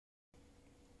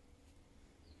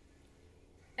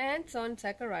Ants on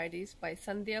Saccharides by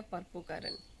Sandhya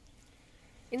Parappukkaran.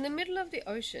 In the middle of the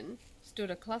ocean stood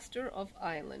a cluster of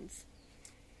islands.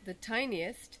 The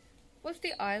tiniest was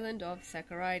the island of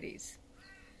Saccharides,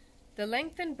 the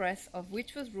length and breadth of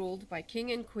which was ruled by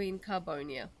King and Queen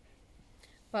Carbonia.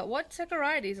 But what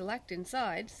Saccharides lacked in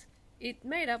size, it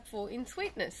made up for in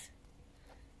sweetness.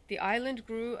 The island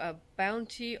grew a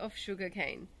bounty of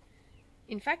sugarcane.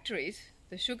 In factories,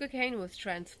 the sugarcane was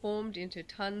transformed into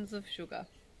tons of sugar.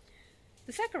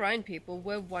 The Saccharin people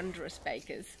were wondrous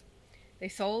bakers. They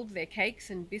sold their cakes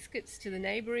and biscuits to the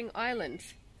neighboring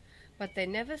islands, but they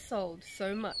never sold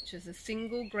so much as a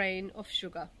single grain of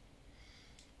sugar.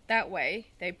 That way,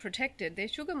 they protected their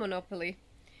sugar monopoly,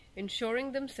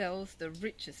 ensuring themselves the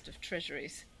richest of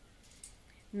treasuries.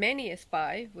 Many a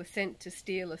spy was sent to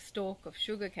steal a stalk of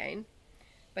sugarcane,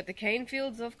 but the cane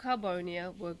fields of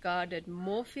Carbonia were guarded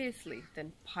more fiercely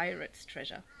than pirates'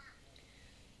 treasure.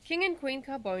 King and Queen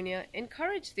Carbonia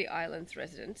encouraged the island's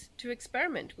residents to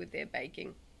experiment with their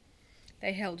baking.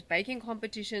 They held baking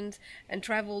competitions and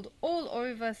travelled all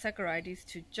over Saccharides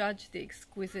to judge the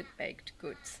exquisite baked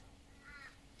goods.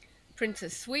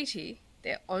 Princess Sweetie,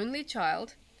 their only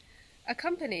child,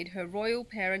 accompanied her royal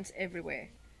parents everywhere.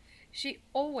 She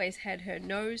always had her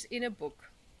nose in a book,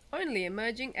 only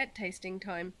emerging at tasting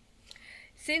time.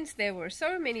 Since there were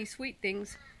so many sweet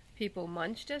things, people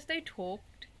munched as they talked.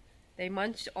 They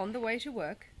munched on the way to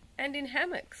work and in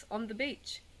hammocks on the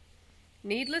beach.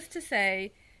 Needless to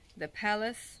say, the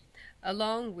palace,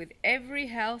 along with every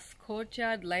house,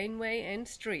 courtyard, laneway and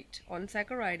street on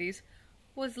Saccharides,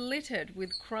 was littered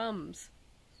with crumbs.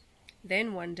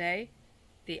 Then one day,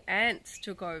 the ants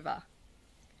took over.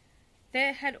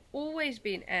 There had always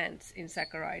been ants in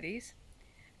Saccharides.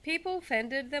 People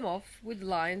fended them off with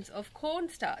lines of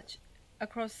cornstarch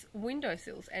across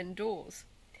windowsills and doors.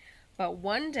 But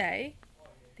one day,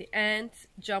 the ants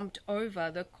jumped over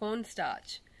the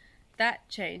cornstarch. That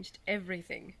changed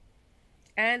everything.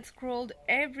 Ants crawled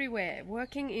everywhere,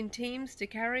 working in teams to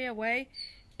carry away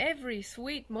every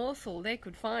sweet morsel they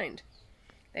could find.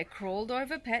 They crawled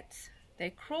over pets.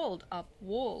 They crawled up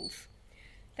walls.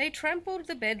 They trampled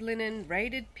the bed linen,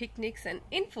 raided picnics, and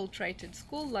infiltrated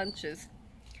school lunches.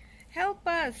 "Help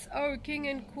us, O King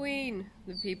and Queen,"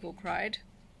 the people cried.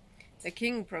 The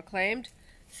king proclaimed,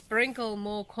 "Sprinkle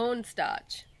more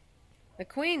cornstarch." The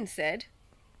queen said,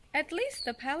 "At least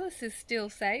the palace is still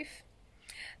safe."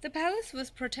 The palace was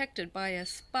protected by a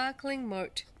sparkling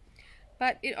moat,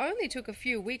 but it only took a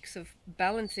few weeks of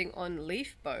balancing on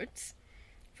leaf boats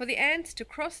for the ants to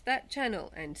cross that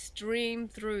channel and stream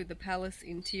through the palace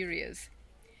interiors.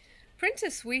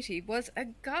 Princess Sweetie was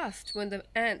aghast when the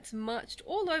ants marched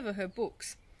all over her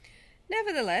books.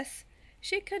 Nevertheless,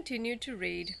 she continued to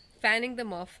read, fanning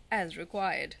them off as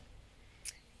required.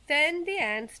 Then the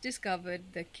ants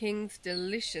discovered the king's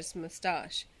delicious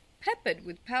moustache, peppered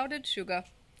with powdered sugar.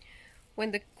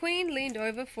 When the queen leaned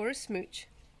over for a smooch,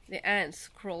 the ants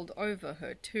crawled over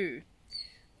her too.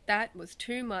 That was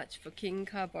too much for King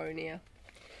Carbonia.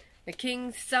 The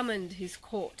king summoned his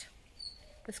court.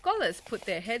 The scholars put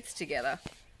their heads together.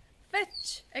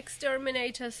 "Fetch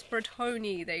exterminator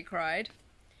Spratoni," they cried.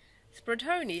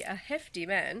 Spratoni, a hefty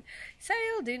man,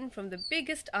 sailed in from the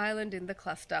biggest island in the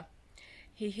cluster.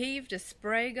 He heaved a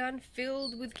spray gun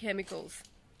filled with chemicals.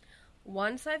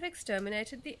 "Once I've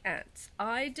exterminated the ants,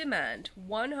 I demand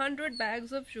 100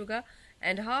 bags of sugar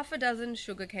and half a dozen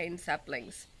sugarcane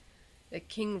saplings." The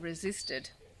king resisted.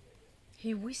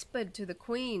 He whispered to the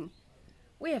queen,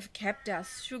 "We have kept our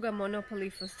sugar monopoly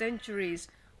for centuries.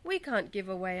 We can't give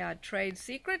away our trade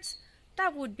secrets.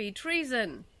 That would be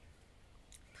treason."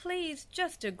 "Please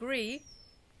just agree,"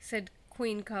 said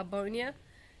Queen Carbonia.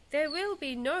 "There will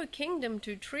be no kingdom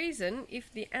to treason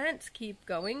if the ants keep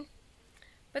going."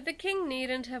 But the king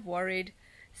needn't have worried.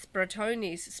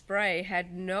 Spratoni's spray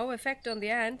had no effect on the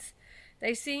ants.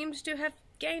 They seemed to have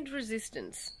gained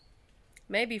resistance.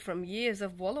 Maybe from years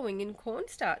of wallowing in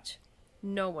cornstarch.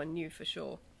 No one knew for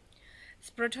sure.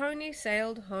 Spratoni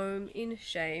sailed home in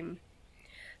shame.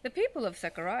 The people of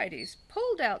Saccharides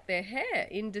pulled out their hair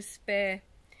in despair.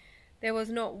 There was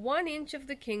not 1 inch of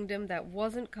the kingdom that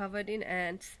wasn't covered in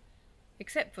ants,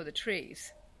 except for the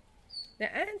trees.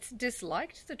 The ants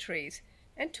disliked the trees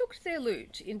and took their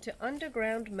loot into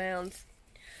underground mounds.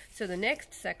 So the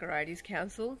next Saccharides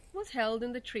council was held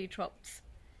in the tree tops.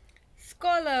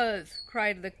 "Scholars,"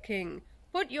 cried the king,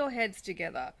 "put your heads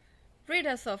together. Rid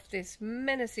us of this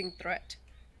menacing threat."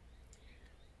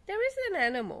 "There is an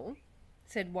animal,"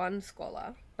 said one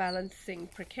scholar, balancing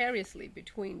precariously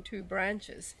between 2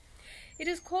 branches. "It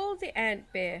is called the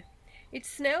ant bear. Its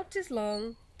snout is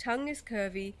long, tongue is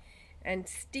curvy, and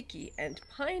sticky and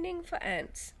pining for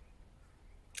ants.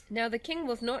 Now the king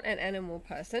was not an animal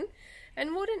person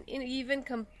and wouldn't even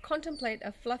contemplate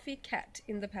a fluffy cat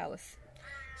in the palace.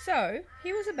 So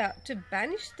he was about to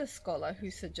banish the scholar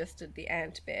who suggested the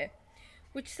ant bear,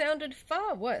 which sounded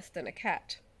far worse than a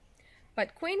cat.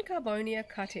 But Queen Carbonia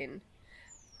cut in.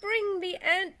 "Bring the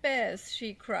ant bears,"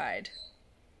 she cried.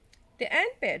 The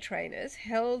ant bear trainers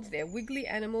held their wiggly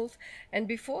animals, and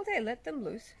before they let them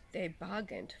loose, they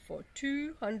bargained for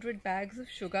 200 bags of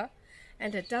sugar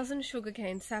and a dozen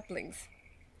sugarcane saplings.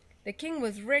 The king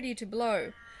was ready to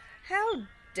blow. How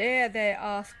dare they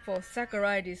ask for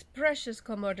Saccharides' precious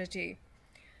commodity?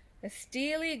 A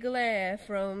steely glare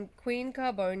from Queen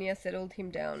Carbonia settled him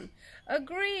down.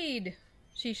 "Agreed,"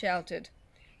 she shouted.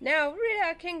 "Now rid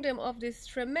our kingdom of this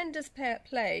tremendous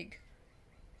plague."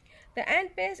 The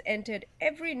ant bears entered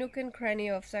every nook and cranny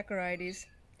of Saccharides,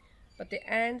 but the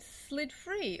ants slid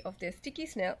free of their sticky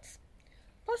snouts.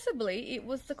 Possibly it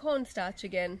was the cornstarch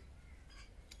again.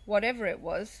 Whatever it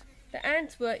was, the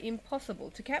ants were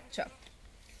impossible to capture.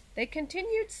 They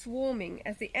continued swarming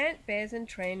as the ant bears and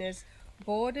trainers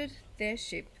boarded their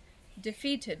ship,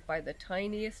 defeated by the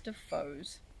tiniest of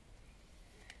foes.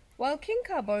 While King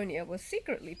Carbonia was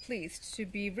secretly pleased to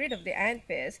be rid of the ant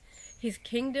bears, his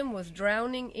kingdom was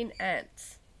drowning in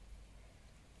ants.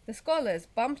 The scholars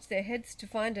bumped their heads to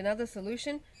find another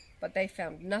solution, but they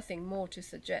found nothing more to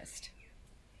suggest.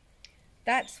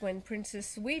 That's when Princess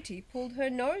Sweetie pulled her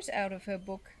nose out of her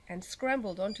book and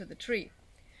scrambled onto the tree.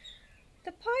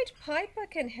 "The Pied Piper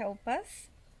can help us.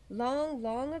 Long,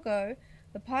 long ago,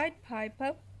 the Pied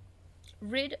Piper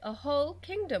rid a whole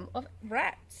kingdom of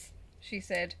rats," she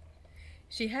said.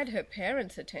 She had her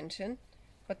parents' attention,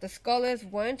 but the scholars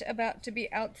weren't about to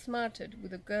be outsmarted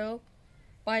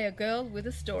by a girl with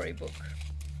a storybook.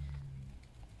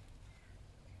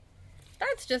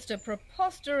 "That's just a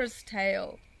preposterous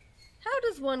tale. How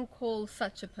does one call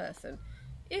such a person,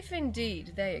 if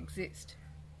indeed they exist?"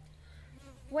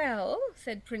 "Well,"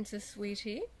 said Princess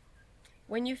Sweetie,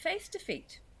 "when you face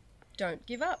defeat, don't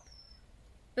give up.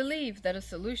 Believe that a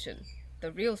solution,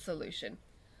 the real solution,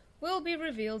 will be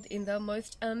revealed in the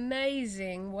most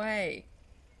amazing way."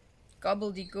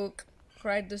 "Gobbledygook,"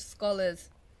 cried the scholars.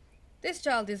 "This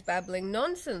child is babbling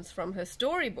nonsense from her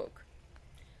storybook."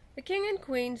 The king and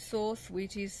queen saw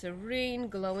Sweetie's serene,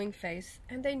 glowing face,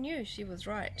 and they knew she was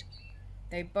right.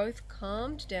 They both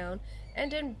calmed down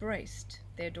and embraced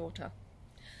their daughter.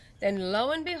 Then,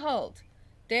 lo and behold,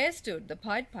 there stood the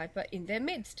Pied Piper in their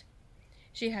midst.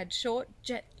 She had short,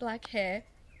 jet-black hair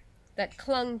that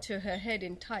clung to her head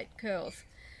in tight curls.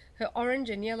 Her orange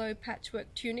and yellow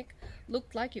patchwork tunic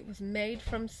looked like it was made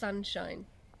from sunshine.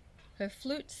 Her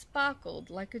flute sparkled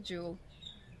like a jewel.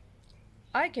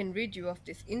 "I can rid you of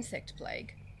this insect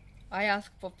plague. I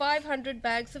ask for 500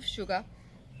 bags of sugar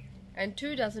and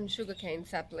 24 sugarcane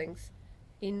saplings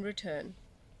in return."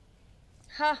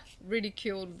 "Ha!"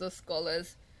 ridiculed the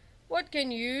scholars. "What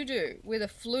can you do with a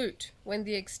flute when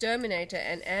the exterminator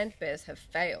and ant bears have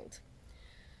failed?"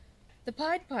 The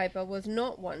Pied Piper was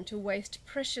not one to waste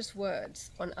precious words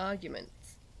on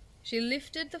arguments. She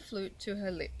lifted the flute to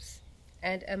her lips,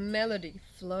 and a melody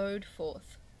flowed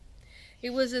forth.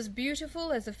 It was as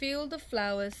beautiful as a field of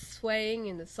flowers swaying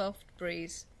in the soft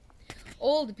breeze.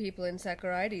 All the people in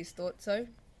Saccharides thought so.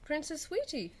 Princess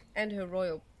Sweetie and her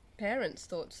royal parents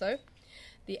thought so.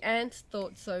 The ants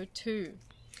thought so too.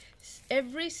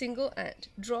 Every single ant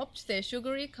dropped their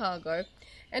sugary cargo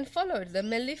and followed the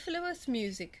mellifluous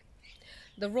music.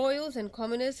 The royals and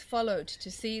commoners followed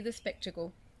to see the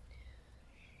spectacle.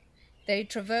 They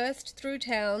traversed through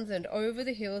towns and over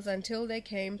the hills until they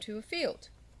came to a field.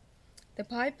 The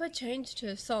piper changed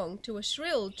her song to a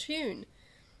shrill tune.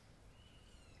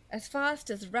 As fast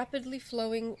as rapidly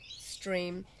flowing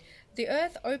stream, the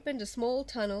earth opened a small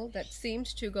tunnel that seemed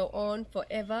to go on for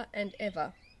ever and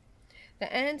ever.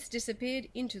 The ants disappeared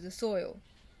into the soil.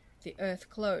 The earth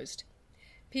closed.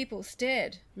 People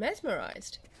stared,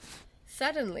 mesmerized.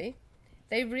 Suddenly,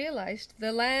 they realized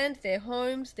the land, their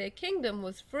homes, their kingdom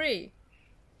was free.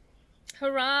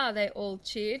 Hurrah, they all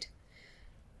cheered.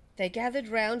 They gathered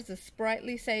round the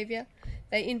sprightly saviour.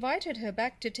 They invited her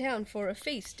back to town for a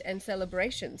feast and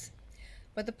celebrations.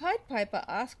 But the Pied Piper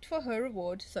asked for her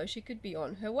reward so she could be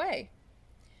on her way.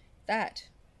 That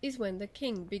is when the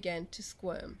king began to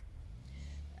squirm.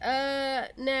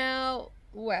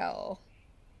 Well,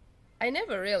 I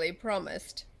never really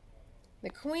promised." The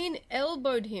queen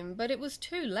elbowed him, but it was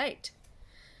too late.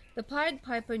 The Pied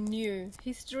Piper knew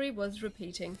history was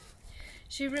repeating.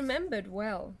 She remembered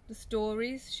well the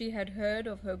stories she had heard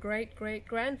of her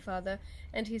great-great-grandfather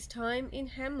and his time in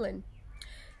Hamelin.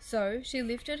 So she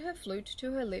lifted her flute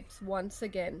to her lips once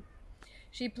again.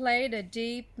 She played a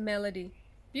deep melody,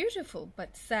 beautiful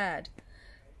but sad,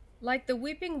 like the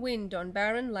weeping wind on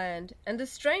barren land, and the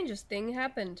strangest thing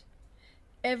happened.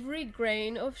 Every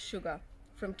grain of sugar,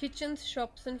 from kitchens,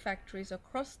 shops, and factories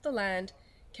across the land,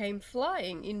 came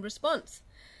flying in response.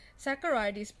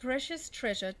 Saccharides' precious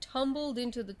treasure tumbled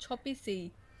into the choppy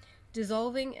sea,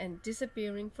 dissolving and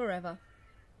disappearing forever.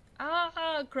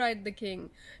 "Ah!" cried the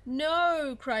king.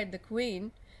 "No!" cried the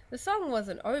queen. The song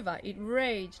wasn't over. It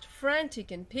raged, frantic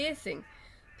and piercing.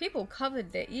 People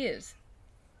covered their ears.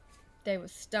 They were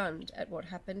stunned at what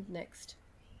happened next.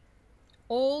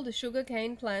 All the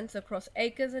sugar-cane plants across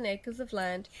acres and acres of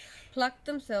land plucked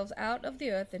themselves out of the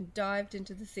earth and dived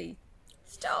into the sea.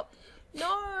 "Stop!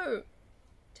 No!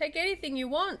 Take anything you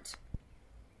want!"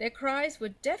 Their cries were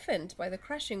deafened by the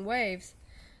crashing waves.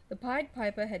 The Pied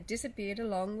Piper had disappeared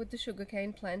along with the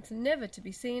sugar-cane plants, never to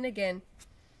be seen again.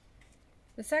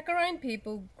 The Saccharine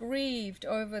people grieved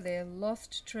over their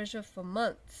lost treasure for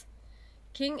months.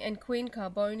 King and Queen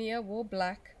Carbonia wore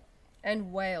black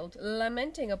and wailed,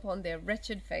 lamenting upon their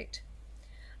wretched fate.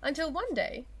 Until one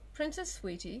day, Princess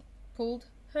Sweetie pulled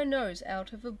her nose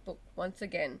out of a book once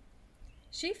again.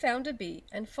 She found a bee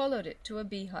and followed it to a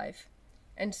beehive,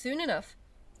 and soon enough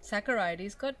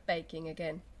Saccharides got baking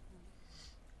again.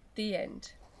 The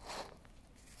end.